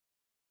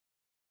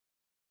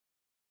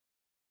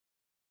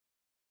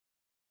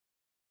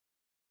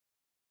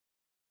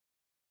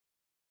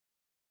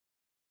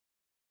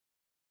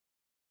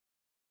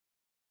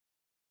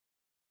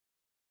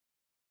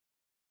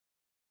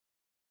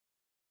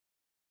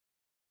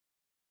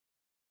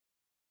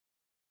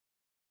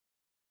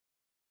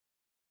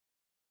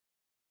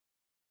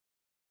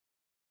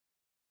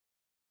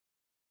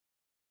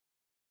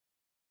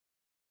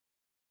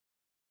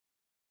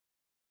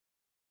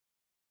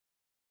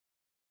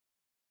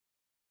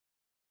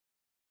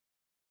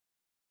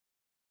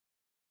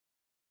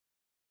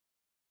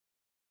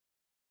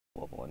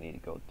level. I need to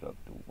go through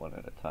one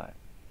at a time.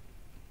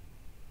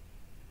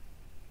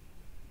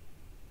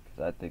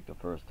 Because I think the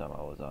first time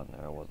I was on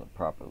there, I wasn't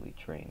properly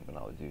trained when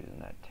I was using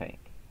that tank.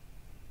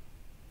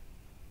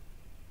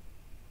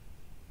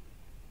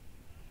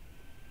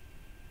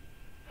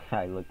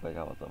 I looked like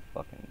I was a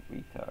fucking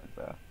retard,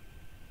 bro.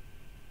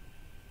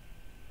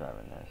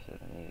 Driving that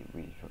shit. I need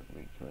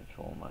to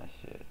control my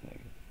shit, nigga.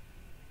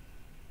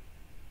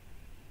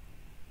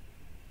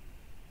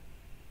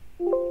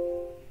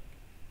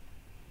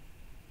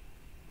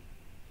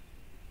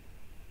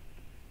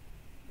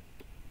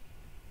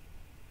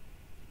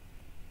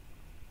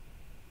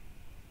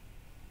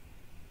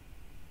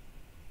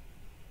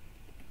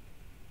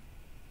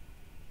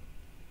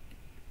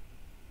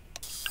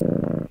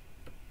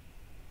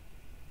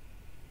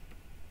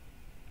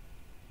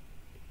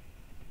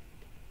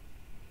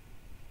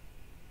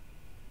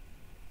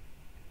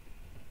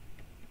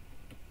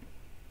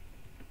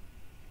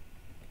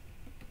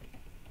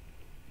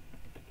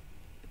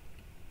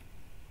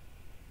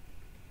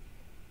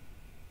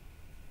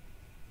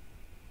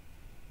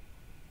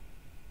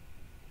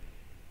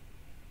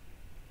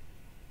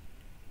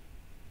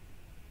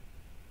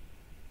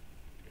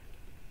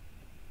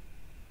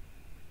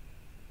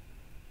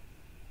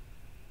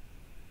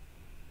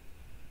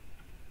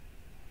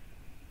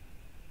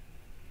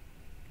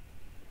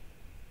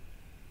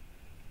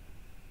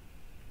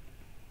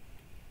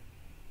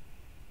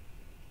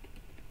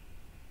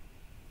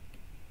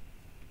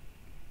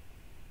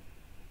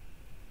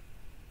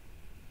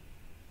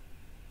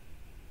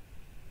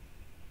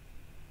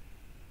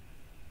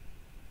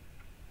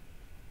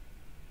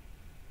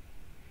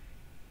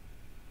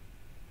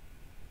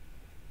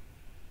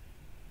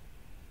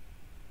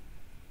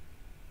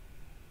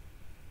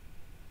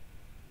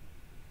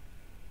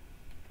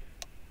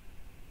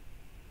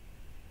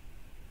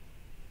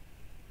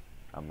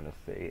 I'm gonna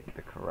say it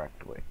the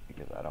correct way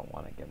because I don't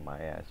want to get my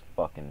ass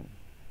fucking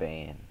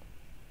banned.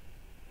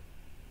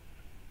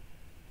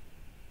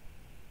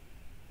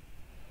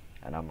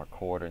 And I'm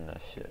recording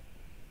this shit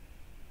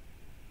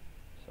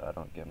so I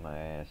don't get my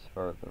ass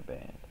further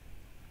banned.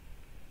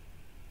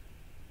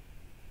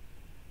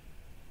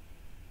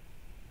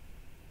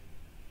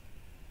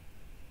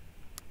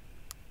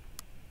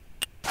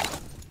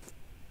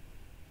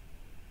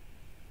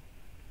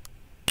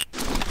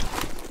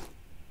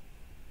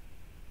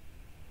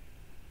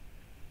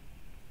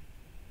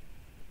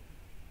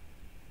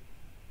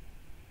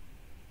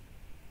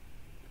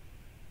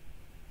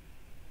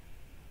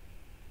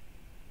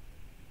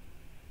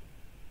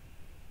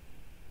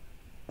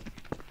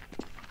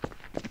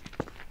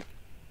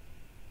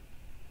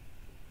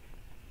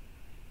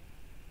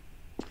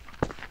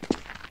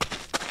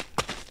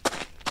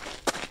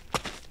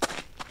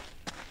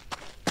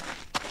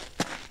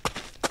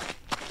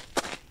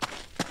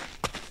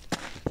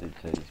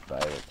 These bio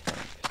tanks.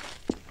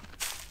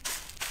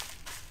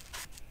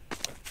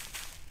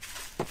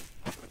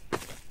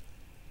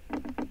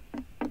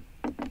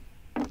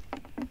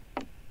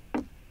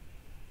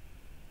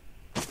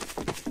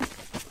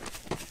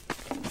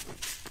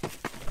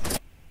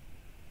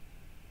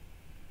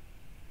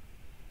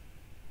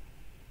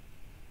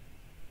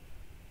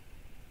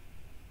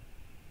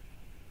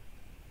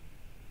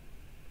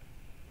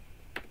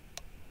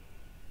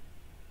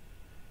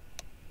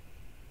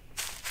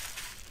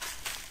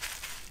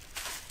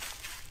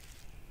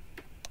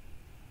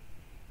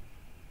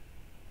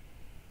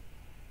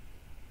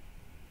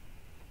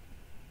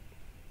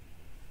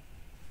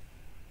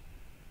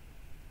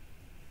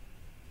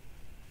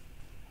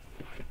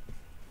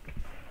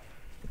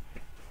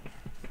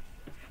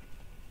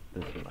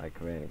 This is my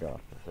commanding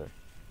officer,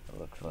 it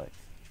looks like.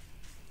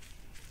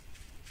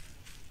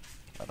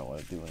 I don't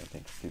want to do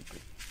anything stupid.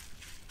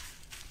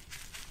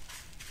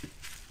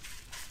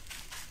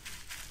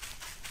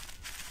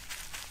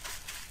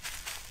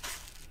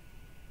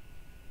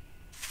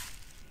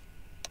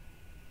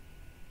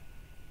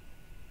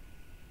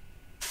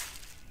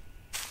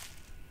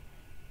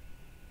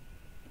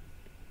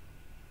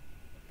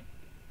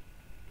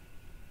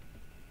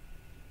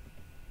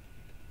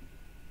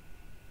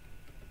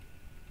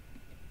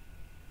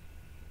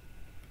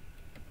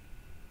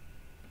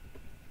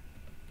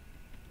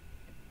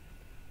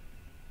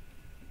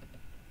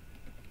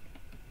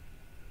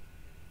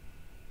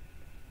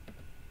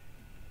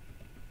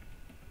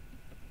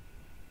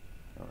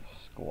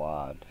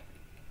 Squad.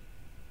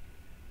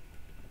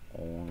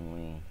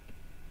 Only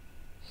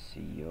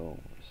COs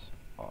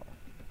are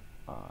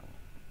on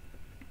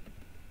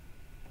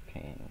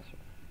Panzer.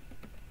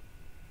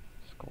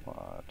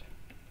 Squad.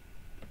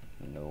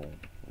 No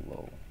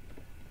low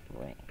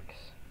ranks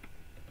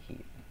here.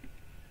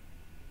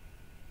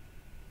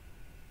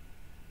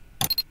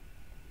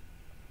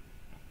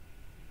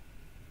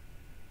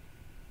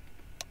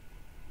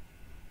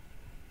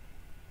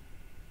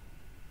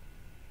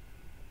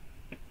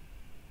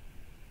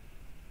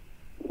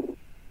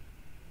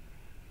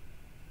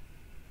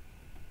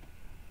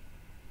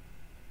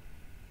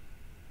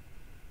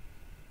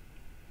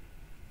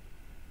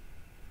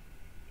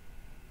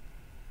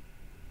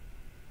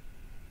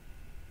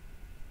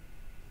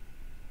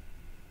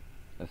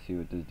 Let's see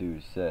what this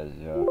dude says,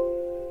 yo.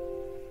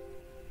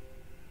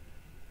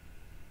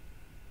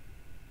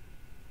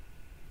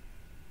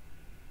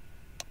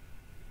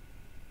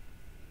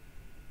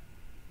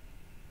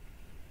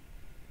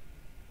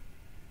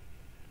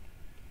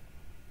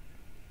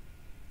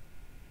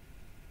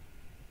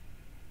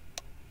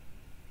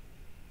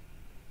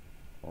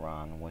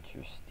 Ron, what's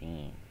your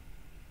Steam?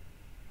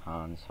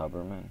 Hans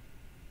Huberman?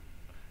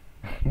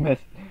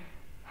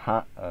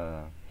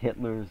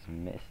 Hitler's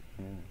missing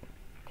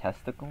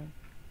testicle?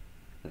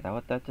 Is that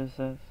what that just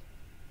says?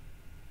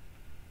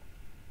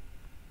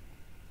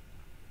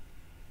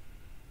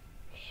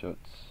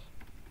 Schutz.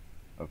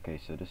 Okay,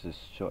 so this is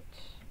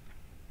Schutz.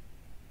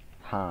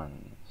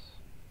 Hans.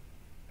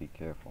 Be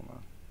careful,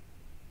 man.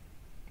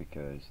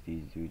 Because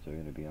these dudes are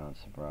gonna be on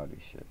some rowdy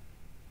shit.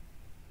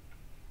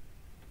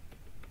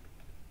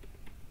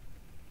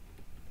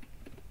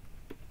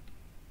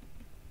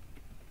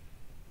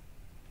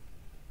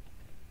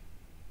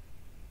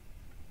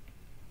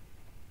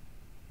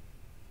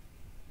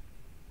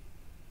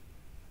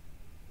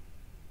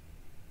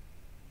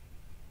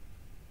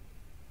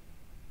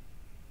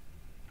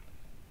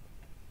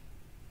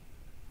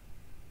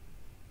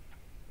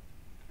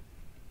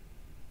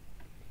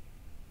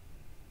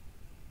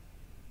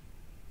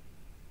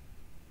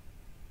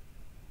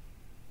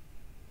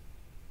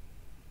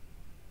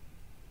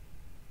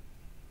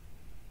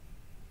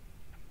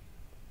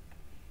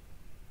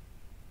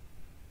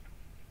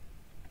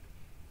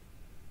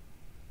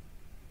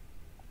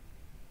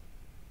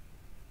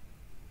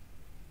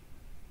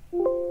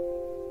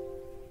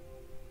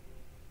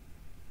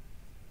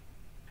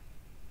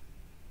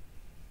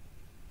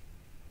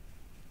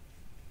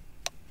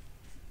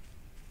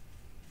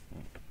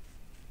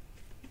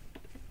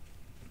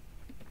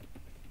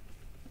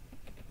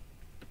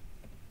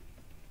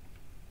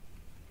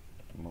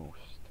 Most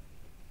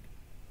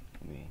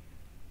we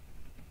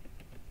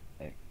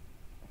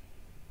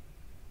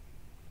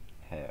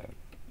have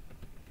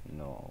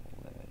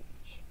knowledge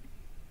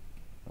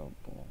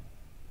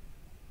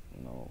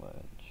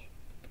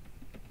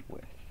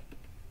with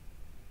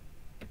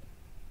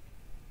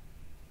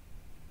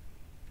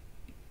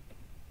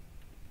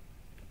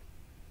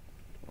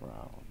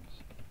rounds,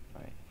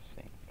 I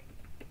think,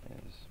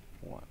 is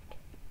what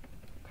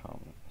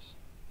comes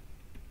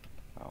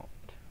out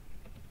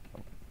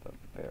of the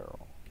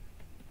barrel.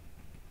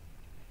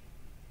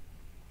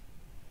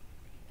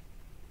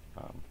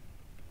 I'm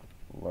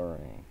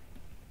learning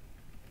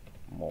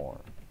more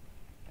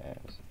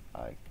as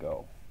I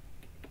go.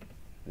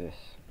 This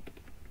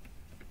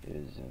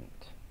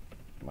isn't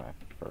my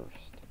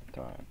first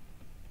time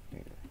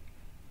here.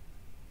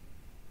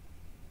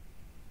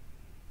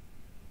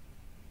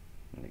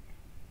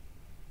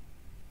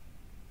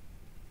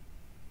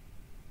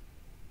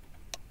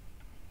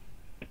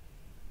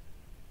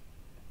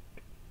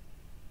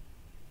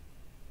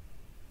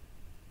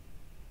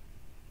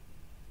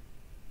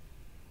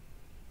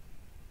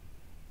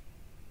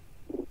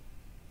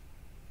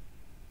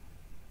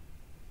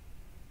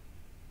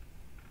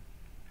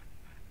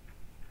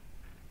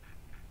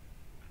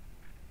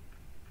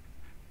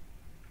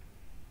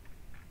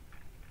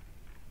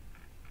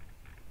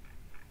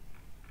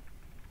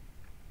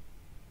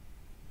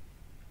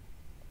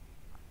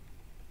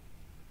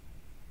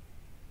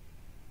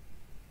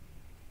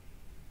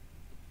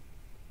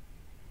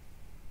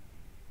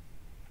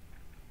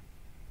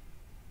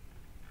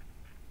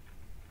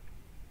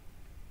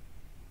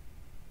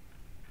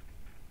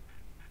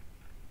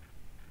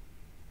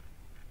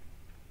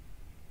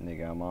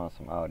 Nigga, I'm on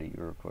some Audi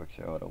real quick.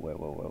 So hold on, wait.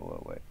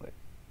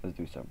 Let's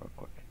do something real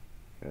quick.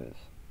 Because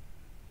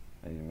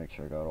I need to make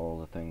sure I got all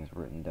the things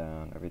written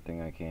down.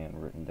 Everything I can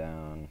written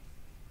down.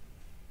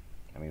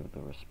 I'm able to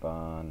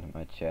respond.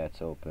 My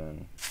chat's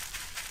open.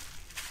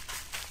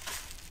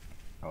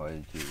 I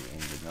always do in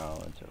the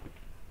knowledge of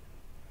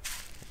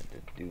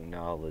do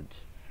knowledge.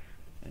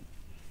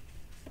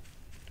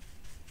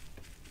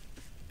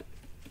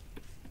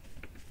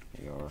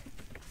 Your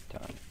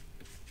time.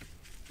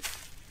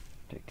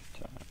 Take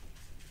your time.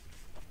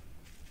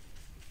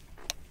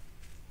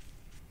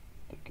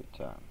 Take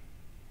your time.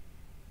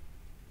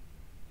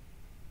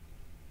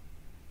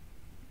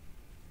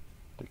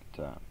 Take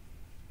your time.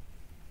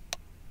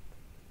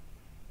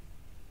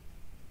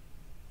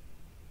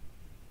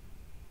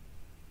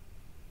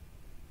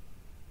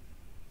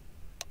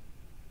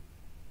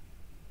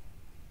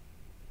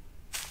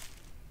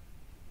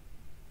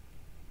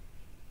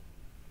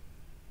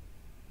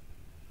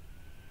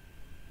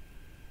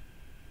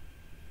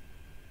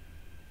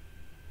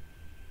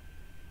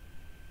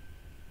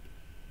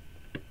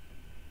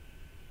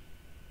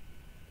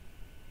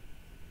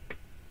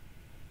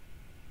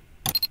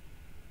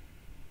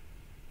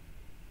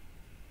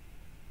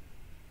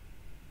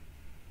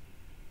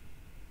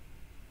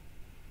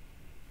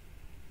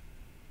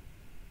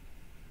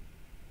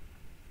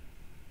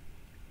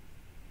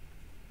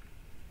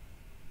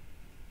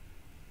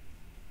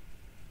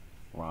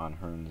 Ron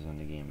Hearn's in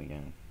the game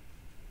again.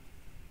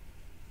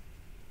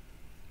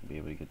 Be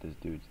able to get this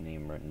dude's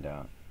name written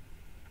down.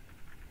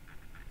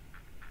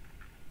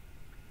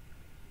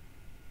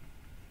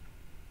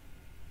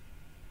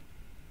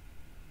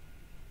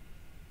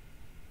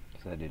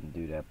 'Cause I didn't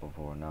do that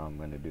before. Now I'm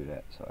gonna do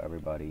that. So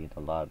everybody in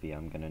the lobby,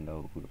 I'm gonna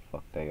know who the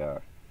fuck they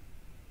are.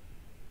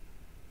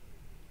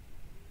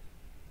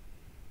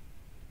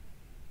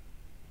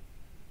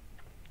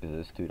 Cause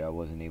this dude I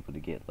wasn't able to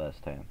get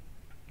last time.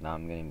 Now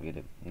I'm gonna get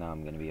it. Now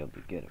I'm gonna be able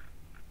to get it.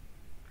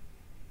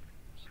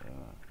 So,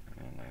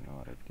 and I know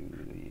how to do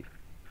the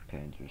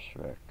Panzer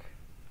Shrek,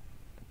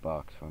 the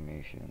box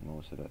formation,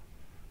 most of the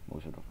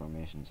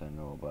formations I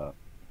know about.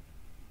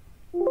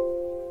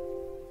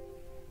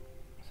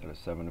 So the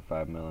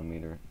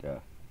 75mm, yeah.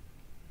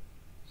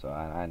 So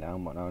I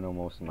know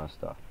most of my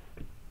stuff.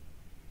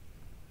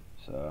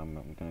 So I'm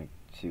gonna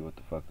see what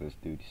the fuck this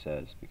dude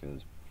says,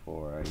 because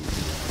before I even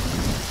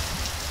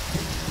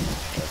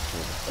that's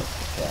where the fuck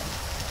the cat.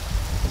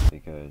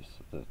 Because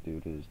this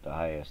dude is the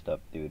highest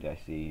up dude I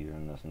see here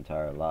in this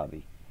entire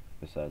lobby,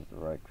 besides the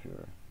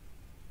Reichsführer.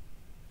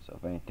 So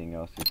if anything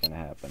else is gonna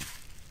happen,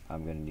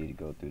 I'm gonna need to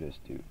go through this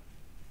dude.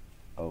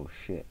 Oh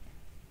shit.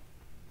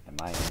 Am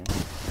I in?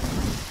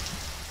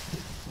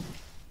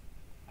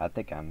 I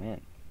think I'm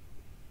in.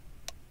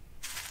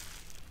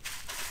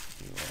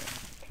 See where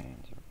my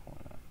pans are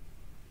going at.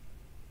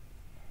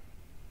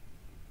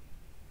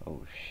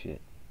 Oh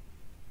shit.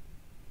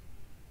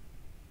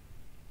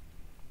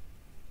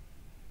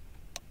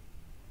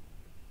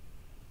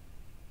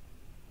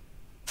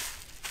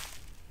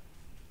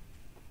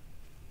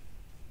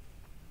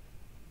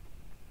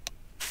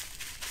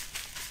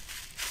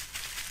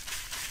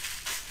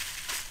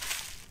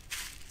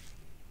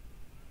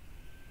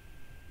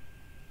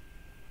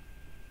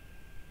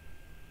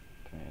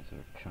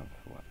 Panzer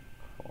Kampfweapon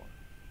 4.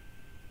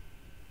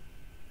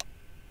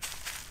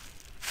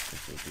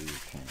 This will be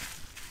your tank.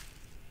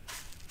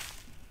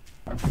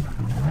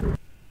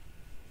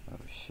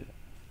 Oh shit.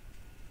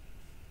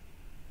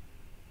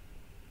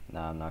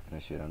 Nah, I'm not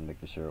gonna shoot. I'm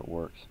making sure it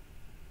works.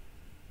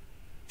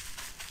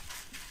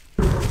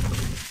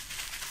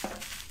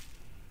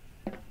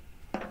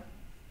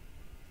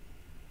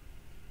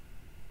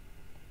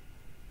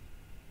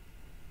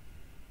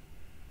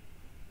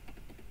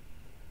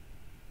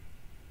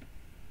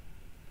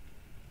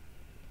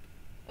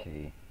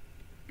 Okay.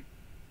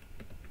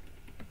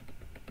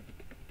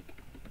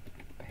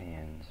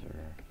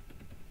 Panzer.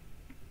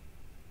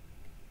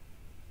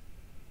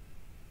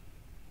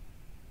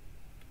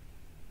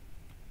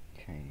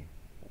 Okay.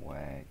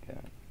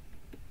 Wagon.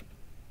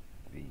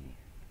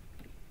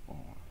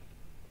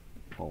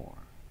 V4.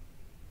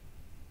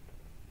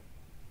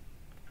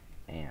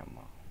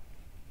 Ammo.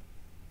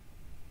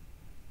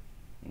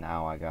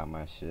 Now I got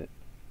my shit.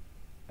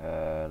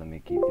 Let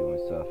me keep doing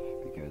stuff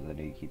because I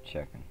need to keep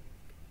checking.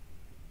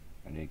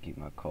 I need to keep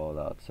my call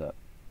outs up.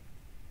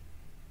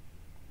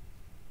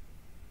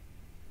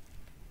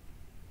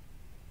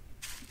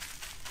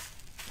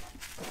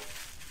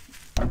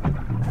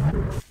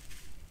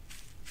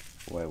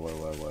 Wait. I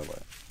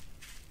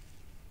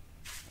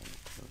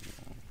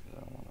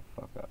don't want to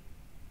fuck up.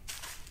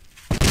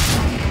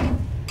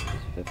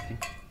 It's 50.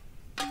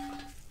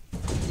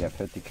 You got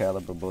 50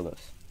 caliber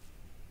bullets.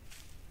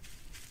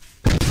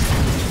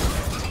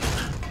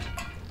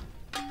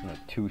 No,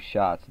 2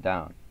 shots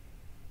down.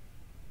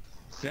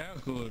 Sehr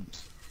good.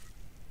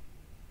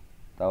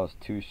 That was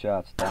 2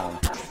 shots down.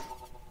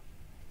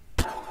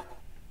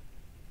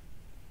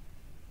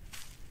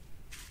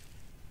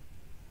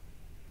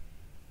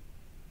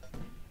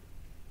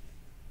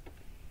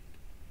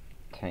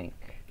 Tank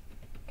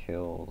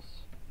kills.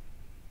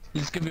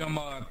 Let's give you a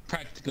more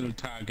practical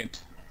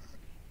target.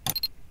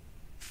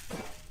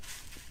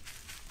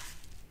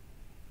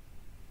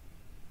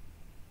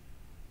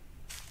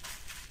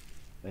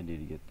 I need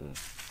to get the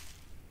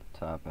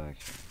top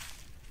action.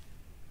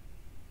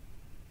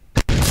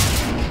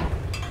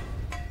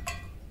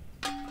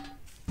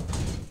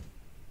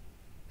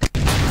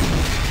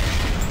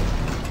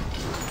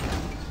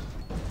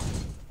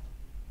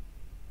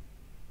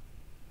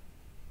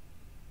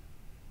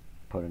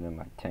 Put it in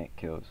my tank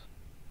kills.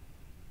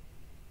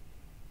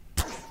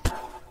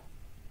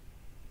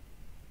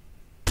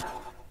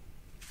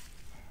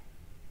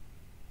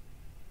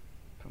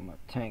 Put my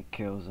tank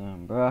kills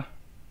in, bruh.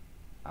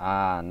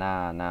 Ah,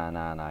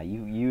 nah.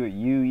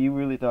 You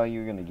really thought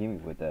you were gonna give me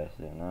with that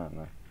shit, nah,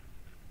 man.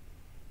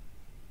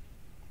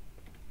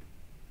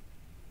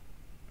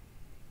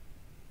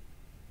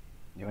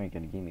 You ain't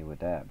gonna give me with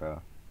that,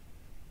 bro.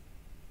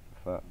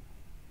 Fuck.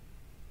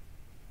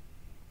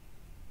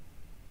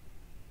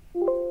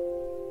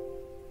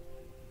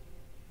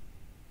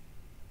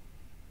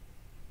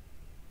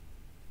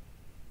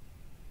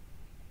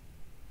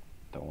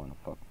 Don't wanna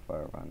fucking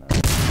fire right now.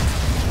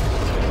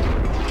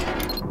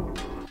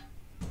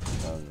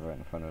 That was right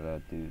in front of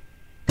that dude.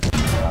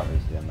 But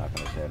obviously I'm not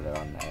gonna say that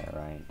on the air.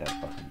 I ain't that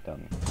fucking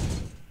dummy.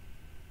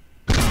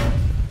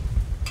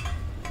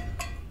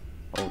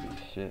 Holy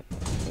shit,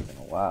 it's taking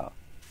a while.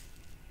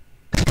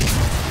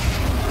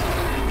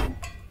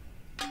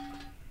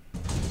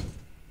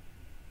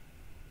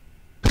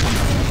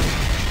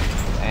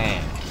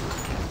 Damn.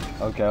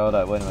 Okay, hold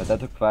up, wait a minute. That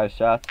took 5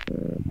 shots.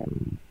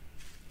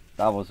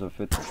 That was a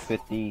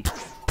 50.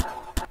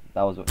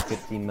 That was a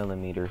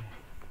 50mm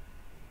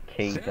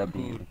Sehr gut.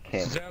 KWK.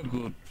 Sehr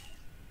gut.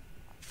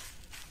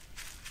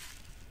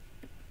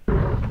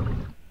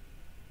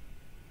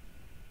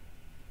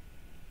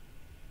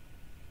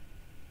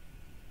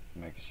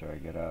 Making sure I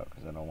get out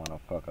because I don't want to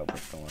fuck up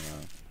what's going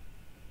on.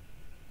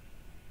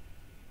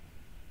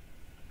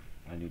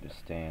 I need to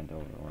stand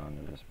over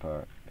onto this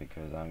part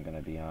because I'm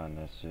gonna be on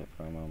this shit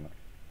for a moment.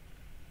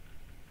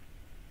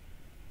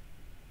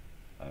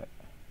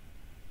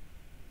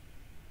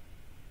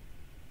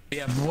 We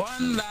have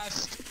one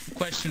last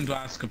question to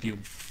ask of you.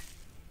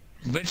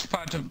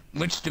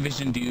 Which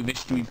division do you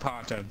wish to be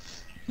part of?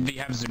 We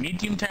have the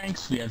medium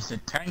tanks, we have the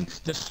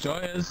tank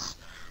destroyers,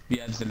 we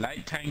have the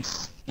light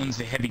tanks, and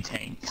the heavy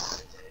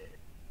tanks.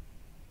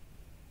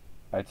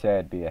 I'd say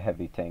I'd be a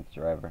heavy tank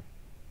driver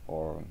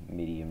or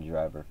medium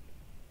driver.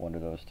 One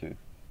of those two.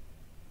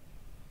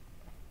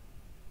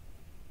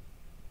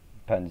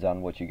 Depends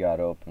on what you got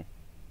open.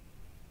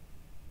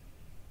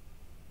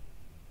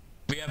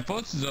 We have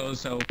both of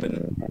those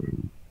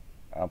open.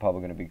 I'm probably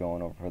going to be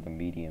going over for the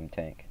medium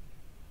tank.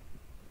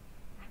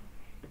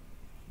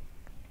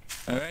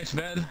 Alright,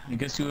 well, I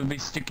guess you will be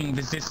sticking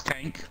with this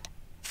tank.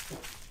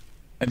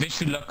 I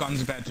wish you luck on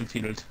the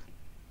battlefield.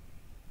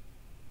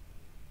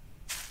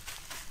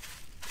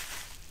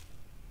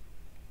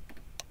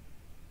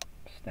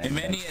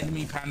 Many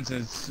enemy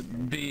panzers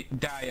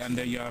die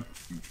under your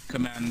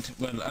command,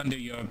 well, under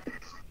your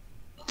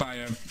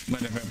fire,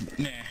 whatever.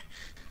 Nah,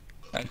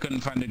 I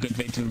couldn't find a good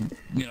way to,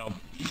 you know,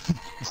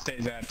 say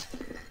that.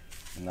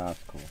 Nah,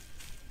 that's cool.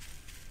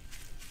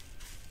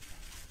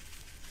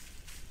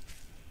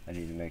 I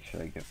need to make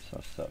sure I get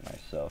some stuff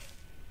myself.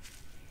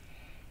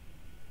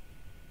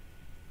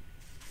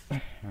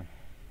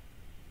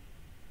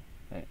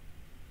 Hey.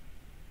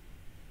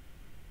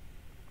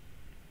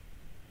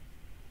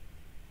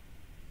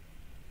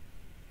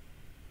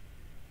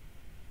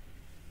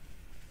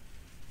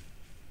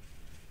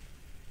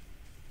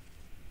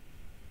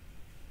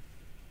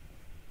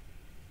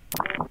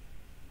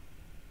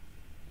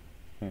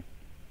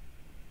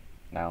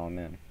 Now I'm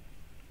in.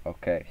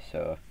 Okay,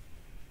 so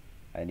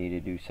I need to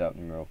do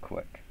something real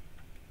quick.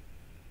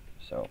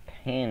 So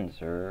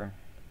Panzer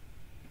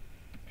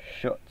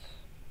Schutz.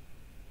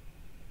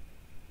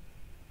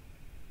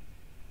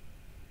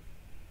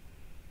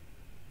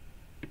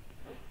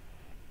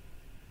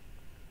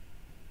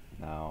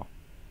 Now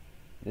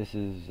this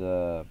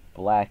is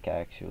black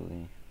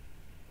actually.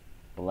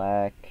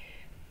 Black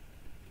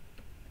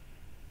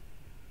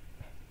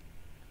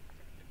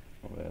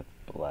with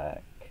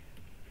black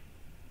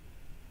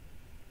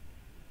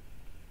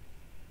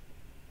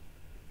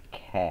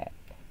cap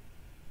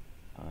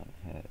on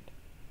head.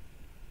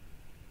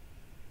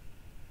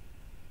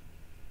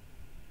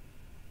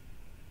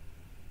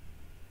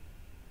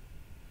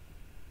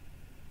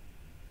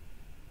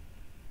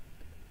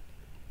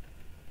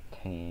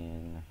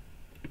 Tan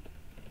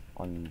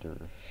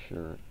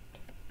undershirt.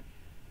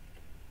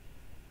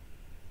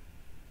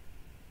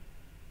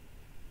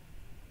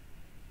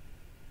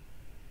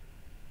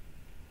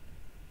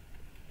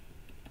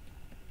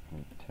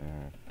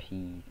 Enter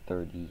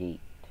P38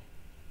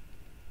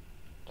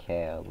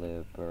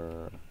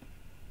 caliber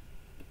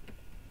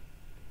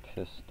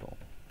pistol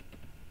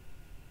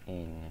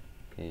in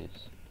his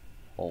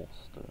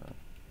holster.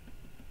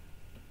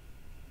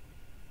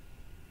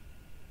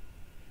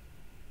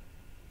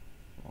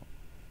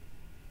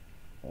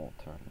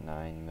 Walter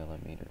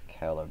 9mm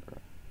caliber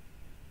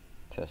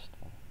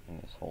pistol in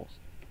his holster.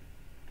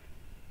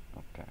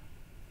 Okay.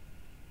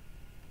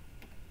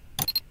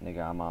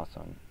 Nigga, I'm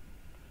awesome.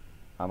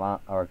 I'm on.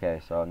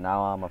 Okay, so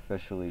now I'm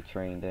officially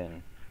trained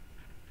in.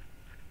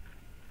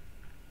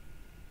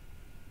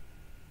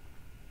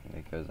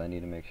 Because I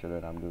need to make sure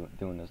that I'm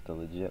doing this the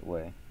legit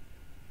way.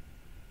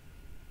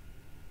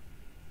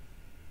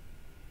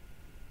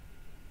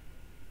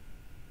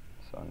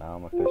 So now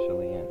I'm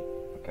officially in.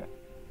 Okay.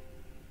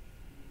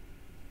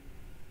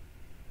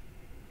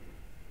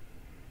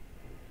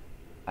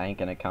 I ain't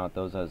gonna count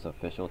those as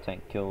official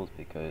tank kills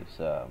because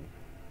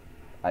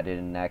I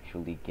didn't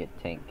actually get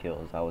tank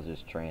kills. I was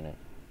just training.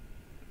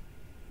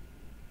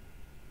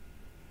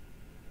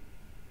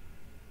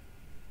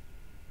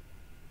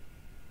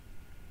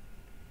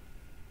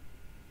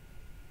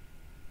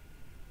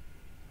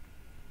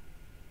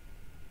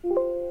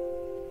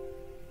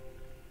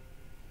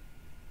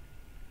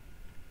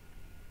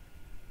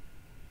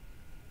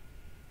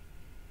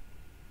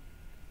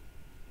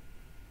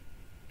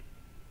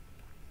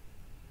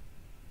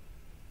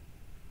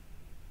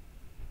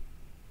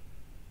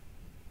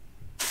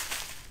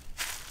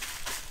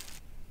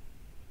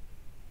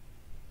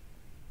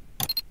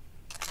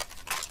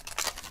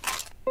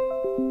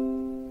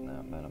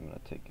 Nah, man, I'm gonna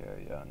take care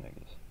of y'all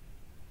niggas.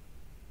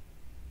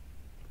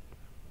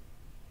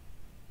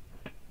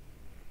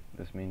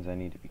 This means I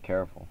need to be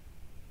careful.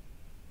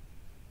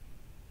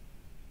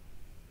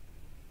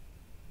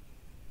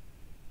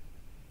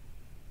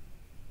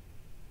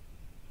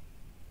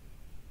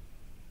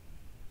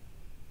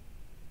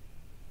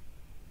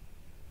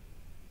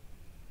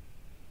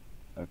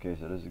 Okay,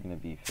 so this is gonna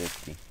be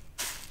 50.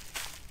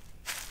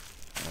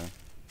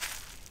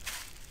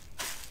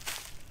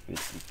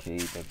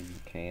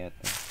 KWK, I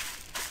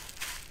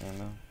think.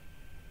 Ammo.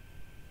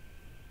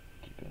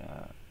 Keep an eye